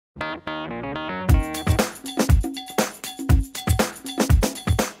Hello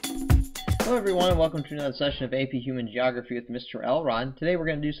everyone, and welcome to another session of AP Human Geography with Mr. Elrod. Today we're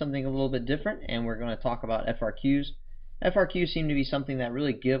going to do something a little bit different, and we're going to talk about FRQs. FRQs seem to be something that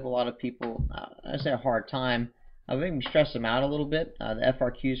really give a lot of people, I say, a hard time. Maybe stress them out a little bit. The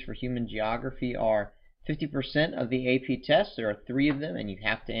FRQs for Human Geography are 50% of the AP test. There are 3 of them, and you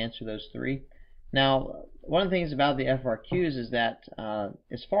have to answer those 3. Now, one of the things about the FRQs is that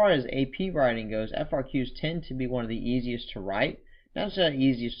as far as AP writing goes, FRQs tend to be one of the easiest to write. Not necessarily the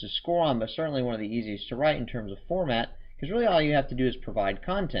easiest to score on, but certainly one of the easiest to write in terms of format, because really all you have to do is provide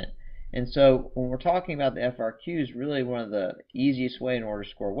content. And so when we're talking about the FRQs, really one of the easiest way in order to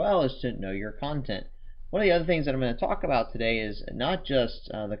score well is to know your content. One of the other things that I'm going to talk about today is not just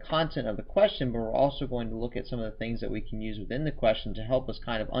the content of the question, but we're also going to look at some of the things that we can use within the question to help us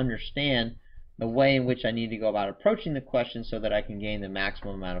kind of understand the way in which I need to go about approaching the question so that I can gain the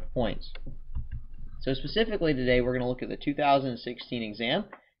maximum amount of points. So specifically today we're going to look at the 2016 exam.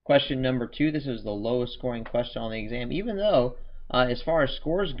 Question number 2, this is the lowest scoring question on the exam, even though as far as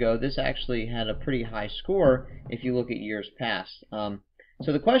scores go, this actually had a pretty high score if you look at years past. So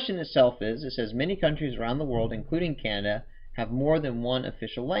the question itself is, it says many countries around the world, including Canada, have more than one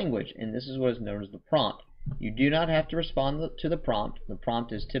official language, and this is what is known as the prompt. You do not have to respond to the prompt. The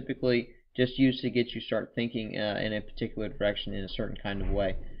prompt is typically just used to get you start thinking in a particular direction in a certain kind of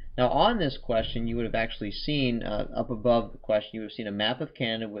way. Now on this question, you would have actually seen up above the question, you would have seen a map of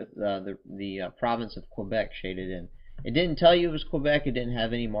Canada with the province of Quebec shaded in. It didn't tell you it was Quebec, it didn't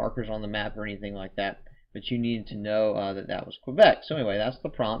have any markers on the map or anything like that, but you needed to know that that was Quebec. So anyway, that's the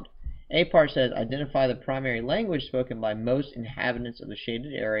prompt. A part says, identify the primary language spoken by most inhabitants of the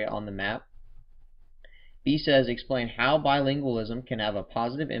shaded area on the map. B says, explain how bilingualism can have a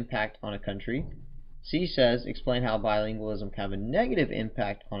positive impact on a country. C says, explain how bilingualism can have a negative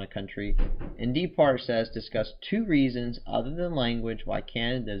impact on a country. And D part says, discuss 2 reasons other than language why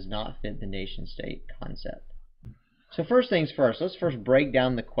Canada does not fit the nation-state concept. So first things first, let's first break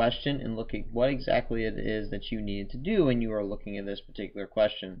down the question and look at what exactly it is that you needed to do when you are looking at this particular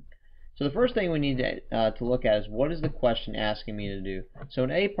question. So the first thing we need to look at is, what is the question asking me to do? So in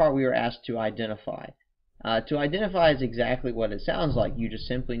A part we were asked to identify. To identify is exactly what it sounds like. You just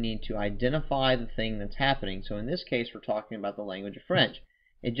simply need to identify the thing that's happening. So in this case, we're talking about the language of French.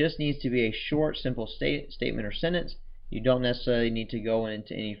 It just needs to be a short, simple statement or sentence. You don't necessarily need to go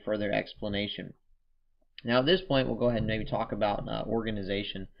into any further explanation. Now at this point, we'll go ahead and maybe talk about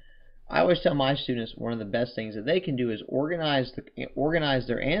organization. I always tell my students one of the best things that they can do is organize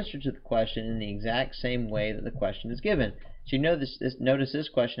their answer to the question in the exact same way that the question is given. So you know notice this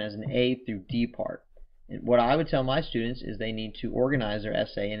question has an A through D part. What I would tell my students is they need to organize their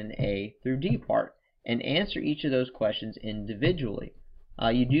essay in an A through D part and answer each of those questions individually.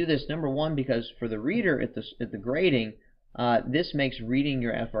 You do this, number one, because for the reader at the grading, this makes reading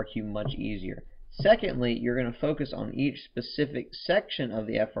your FRQ much easier. Secondly, you're going to focus on each specific section of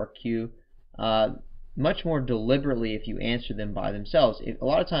the FRQ much more deliberately if you answer them by themselves. A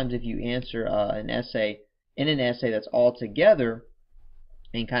lot of times if you answer an essay that's all together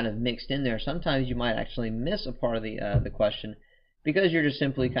and kind of mixed in there, sometimes you might actually miss a part of the question because you're just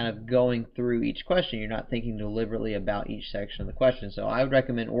simply kind of going through each question. You're not thinking deliberately about each section of the question. So I would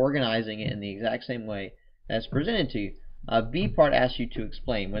recommend organizing it in the exact same way that's presented to you. B part asks you to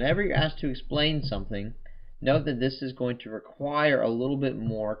explain. Whenever you're asked to explain something, note that this is going to require a little bit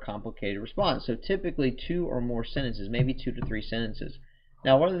more complicated response. So typically 2 or more sentences, maybe 2 to 3 sentences.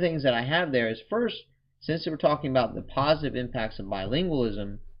 Now one of the things that I have there is, first, since we're talking about the positive impacts of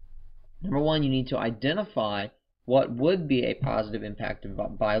bilingualism, number one, you need to identify what would be a positive impact of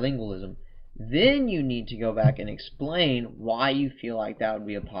bilingualism. Then you need to go back and explain why you feel like that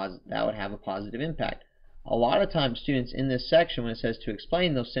would have a positive impact. A lot of times students in this section, when it says to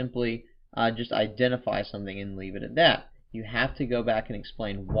explain, they'll simply just identify something and leave it at that. You have to go back and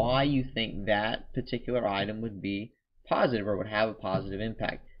explain why you think that particular item would be positive or would have a positive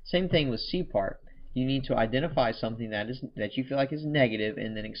impact. Same thing with C part. You need to identify something that you feel like is negative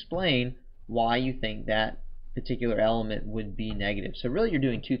and then explain why you think that particular element would be negative. So really you're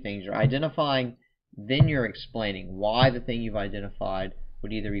doing 2 things. You're identifying, then you're explaining why the thing you've identified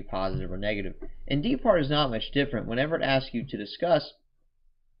would either be positive or negative. And D part is not much different. Whenever it asks you to discuss,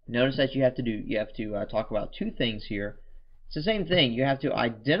 notice that you have to talk about 2 things here. It's the same thing. You have to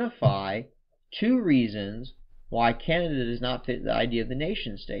identify 2 reasons why Canada does not fit the idea of the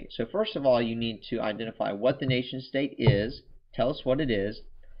nation state. So first of all, you need to identify what the nation state is, tell us what it is,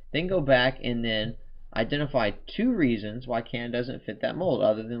 then go back and then identify 2 reasons why Canada doesn't fit that mold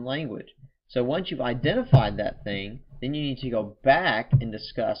other than language. So once you've identified that thing, then you need to go back and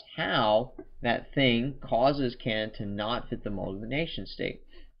discuss how that thing causes Canada to not fit the mold of the nation state.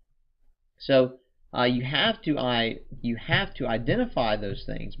 So you have to identify those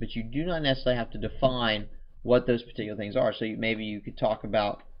things, but you do not necessarily have to define what those particular things are. So maybe you could talk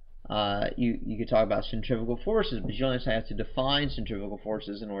about you could talk about centrifugal forces, but you don't necessarily have to define centrifugal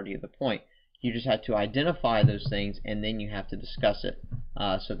forces in order to get the point. You just have to identify those things, and then you have to discuss it,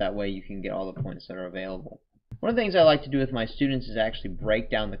 so that way you can get all the points that are available. One of the things I like to do with my students is actually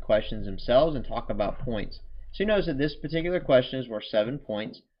break down the questions themselves and talk about points. So you notice that this particular question is worth 7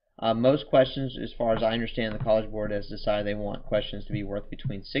 points. Most questions, as far as I understand, the College Board has decided they want questions to be worth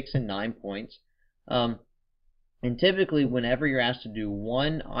between 6 and 9 points. And typically, whenever you're asked to do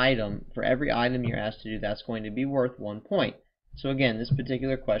one item, for every item you're asked to do, that's going to be worth 1 point. So again, this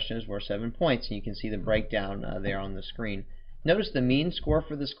particular question is worth 7 points, and you can see the breakdown there on the screen. Notice the mean score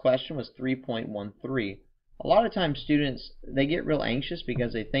for this question was 3.13. A lot of times students, they get real anxious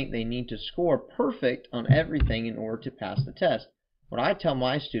because they think they need to score perfect on everything in order to pass the test. What I tell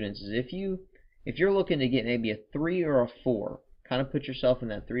my students is if you're looking to get maybe a 3 or a 4, kind of put yourself in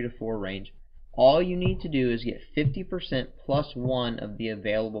that 3 to 4 range, all you need to do is get 50% plus 1 of the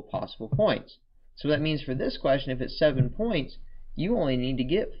available possible points. So that means for this question, if it's 7 points, you only need to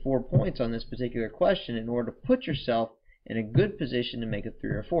get 4 points on this particular question in order to put yourself in a good position to make a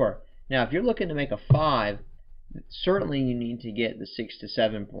 3 or 4. Now, if you're looking to make a 5, certainly you need to get the 6 to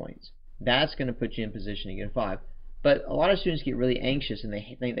 7 points. That's going to put you in position to get a 5. But a lot of students get really anxious and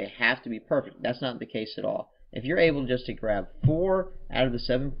they think they have to be perfect. That's not the case at all. If you're able just to grab 4 out of the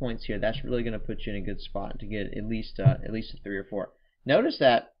 7 points here, that's really going to put you in a good spot to get at least a 3 or 4. Notice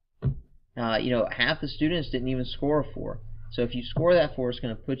that half the students didn't even score a 4. So if you score that 4, it's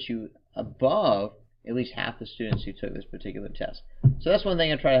going to put you above at least half the students who took this particular test. So that's one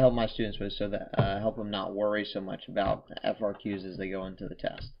thing I try to help my students with, so that help them not worry so much about FRQs as they go into the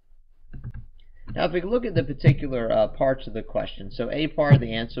test. Now, if we look at the particular parts of the question, so A part,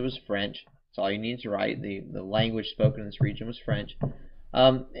 the answer was French. That's all you need to write. The language spoken in this region was French.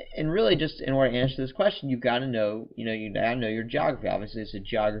 And really, just in order to answer this question, you've got to know, you got to know your geography. Obviously, it's a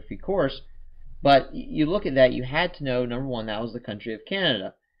geography course, but you look at that, you had to know, number one, that was the country of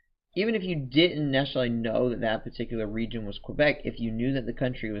Canada. Even if you didn't necessarily know that that particular region was Quebec, if you knew that the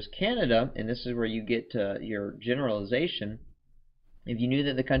country was Canada, and this is where you get to your generalization, if you knew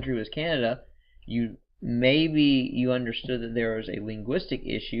that the country was Canada, maybe you understood that there was a linguistic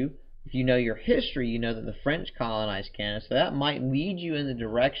issue. If you know your history, you know that the French colonized Canada, so that might lead you in the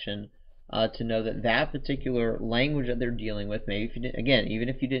direction to know that that particular language that they're dealing with, maybe if you didn't, again, even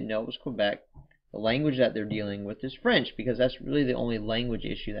if you didn't know it was Quebec, the language that they're dealing with is French, because that's really the only language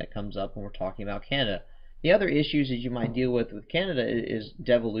issue that comes up when we're talking about Canada. The other issues that you might deal with Canada is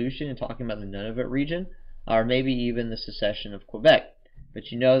devolution and talking about the Nunavut region, or maybe even the secession of Quebec.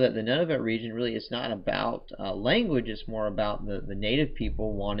 But you know that the Nunavut region really is not about language, it's more about the native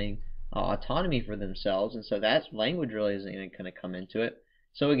people wanting autonomy for themselves, and so that language really isn't going to come into it.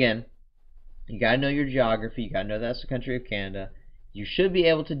 So again, you got to know your geography, you got to know that's the country of Canada. You should be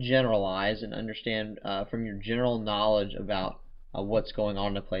able to generalize and understand from your general knowledge about what's going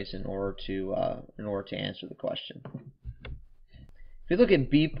on in a place in order to answer the question. If you look at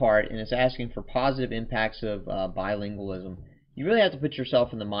B part, and it's asking for positive impacts of bilingualism, you really have to put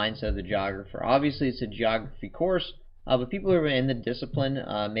yourself in the mindset of the geographer. Obviously, it's a geography course, but people who are in the discipline,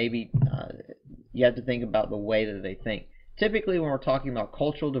 maybe you have to think about the way that they think. Typically, when we're talking about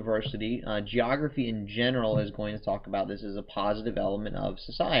cultural diversity, geography in general is going to talk about this as a positive element of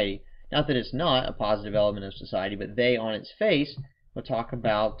society. Not that it's not a positive element of society, but they, on its face, will talk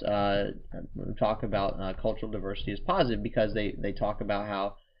about cultural diversity as positive, because they talk about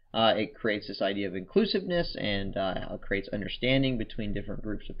how it creates this idea of inclusiveness and how it creates understanding between different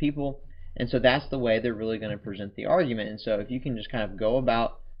groups of people. And so that's the way they're really going to present the argument. And so if you can just kind of go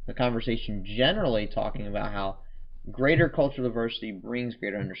about the conversation generally talking about how greater cultural diversity brings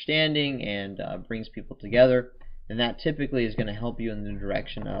greater understanding and brings people together, then that typically is going to help you in the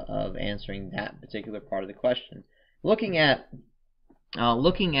direction of answering that particular part of the question. Looking at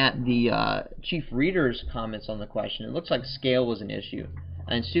the chief reader's comments on the question, it looks like scale was an issue.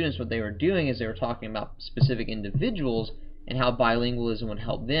 And students, what they were doing is they were talking about specific individuals and how bilingualism would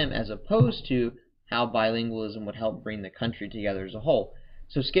help them, as opposed to how bilingualism would help bring the country together as a whole.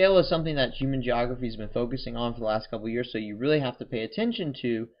 So scale is something that human geography has been focusing on for the last couple of years, so you really have to pay attention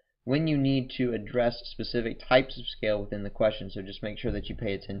to when you need to address specific types of scale within the question, so just make sure that you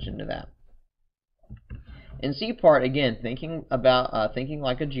pay attention to that. In C part, again, thinking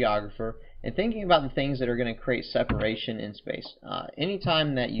like a geographer and thinking about the things that are going to create separation in space.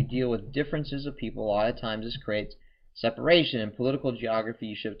 Anytime that you deal with differences of people, a lot of times this creates separation. In political geography,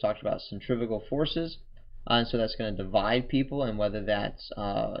 you should have talked about centrifugal forces. And so that's going to divide people, and whether that's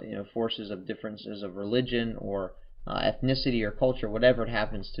forces of differences of religion or ethnicity or culture, whatever it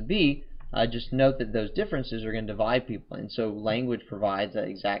happens to be, just note that those differences are going to divide people, and so language provides that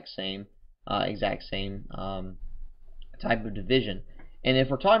exact same type of division. And if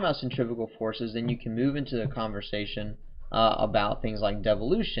we're talking about centrifugal forces, then you can move into the conversation about things like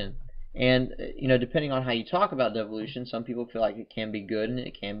devolution. And depending on how you talk about devolution, some people feel like it can be good and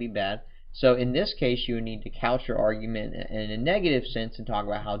it can be bad. So in this case, you would need to couch your argument in a negative sense and talk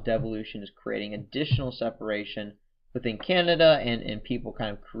about how devolution is creating additional separation within Canada and people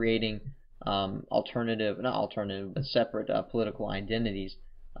kind of creating separate political identities.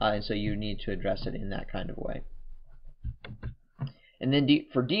 And so you need to address it in that kind of way. And then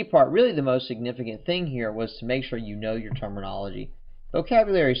for D part, really the most significant thing here was to make sure you know your terminology.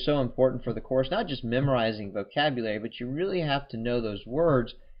 Vocabulary is so important for the course, not just memorizing vocabulary, but you really have to know those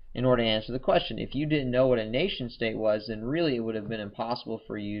words in order to answer the question. If you didn't know what a nation state was, then really it would have been impossible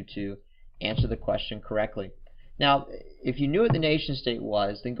for you to answer the question correctly. Now, if you knew what the nation state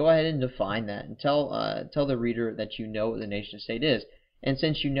was, then go ahead and define that and tell the reader that you know what the nation state is. And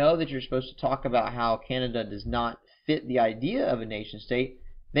since you know that you're supposed to talk about how Canada does not fit the idea of a nation state,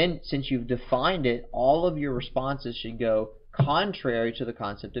 then since you've defined it, all of your responses should go contrary to the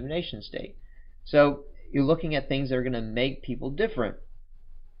concept of nation state. So you're looking at things that are going to make people different.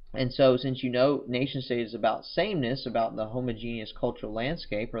 And so since you know nation state is about sameness, about the homogeneous cultural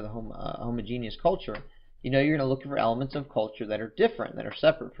landscape or the homogeneous culture, you're going to look for elements of culture that are different, that are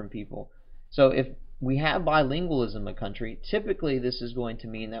separate from people. So if we have bilingualism in a country, typically this is going to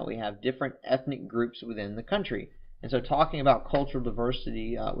mean that we have different ethnic groups within the country. And so talking about cultural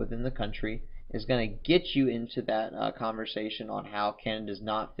diversity within the country is going to get you into that conversation on how Canada does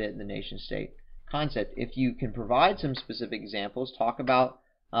not fit the nation state concept. If you can provide some specific examples, talk about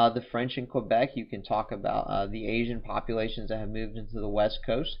the French in Quebec. You can talk about the Asian populations that have moved into the West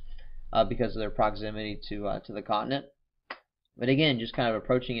Coast because of their proximity to the continent. But again, just kind of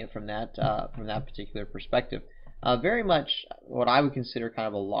approaching it from that particular perspective. Very much what I would consider kind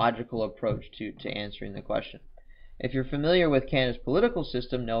of a logical approach to answering the question. If you're familiar with Canada's political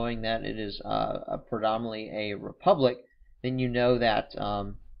system, knowing that it is predominantly a republic, then you know that,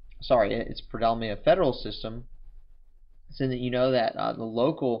 it's predominantly a federal system, so that you know that the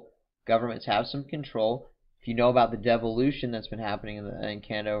local governments have some control. If you know about the devolution that's been happening in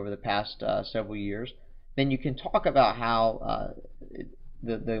Canada over the past several years, then you can talk about how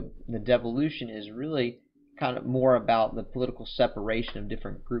the devolution is really kind of more about the political separation of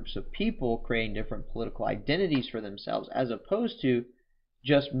different groups of people, creating different political identities for themselves, as opposed to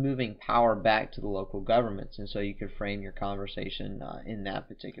just moving power back to the local governments. And so you could frame your conversation in that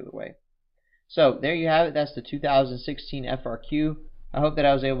particular way. So there you have it. That's the 2016 FRQ. I hope that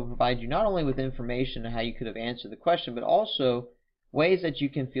I was able to provide you not only with information on how you could have answered the question, but also ways that you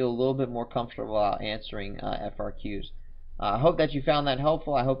can feel a little bit more comfortable about answering FRQs. I hope that you found that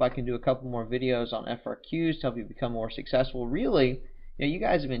helpful. I hope I can do a couple more videos on FRQs to help you become more successful. Really, you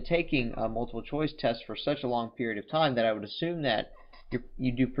guys have been taking multiple choice tests for such a long period of time that I would assume that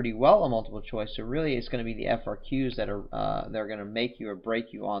you do pretty well on multiple choice. So really, it's going to be the FRQs that are going to make you or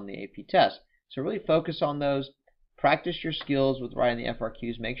break you on the AP test. So really focus on those. Practice your skills with writing the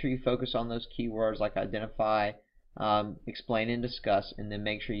FRQs. Make sure you focus on those keywords like identify, explain, and discuss, and then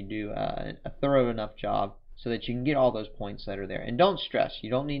make sure you do a thorough enough job so that you can get all those points that are there. And don't stress. You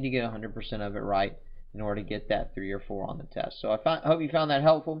don't need to get 100% of it right in order to get that 3 or 4 on the test. So I hope you found that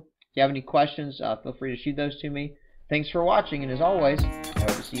helpful. If you have any questions, feel free to shoot those to me. Thanks for watching, and as always, I hope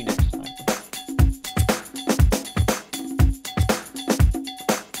to see you next time.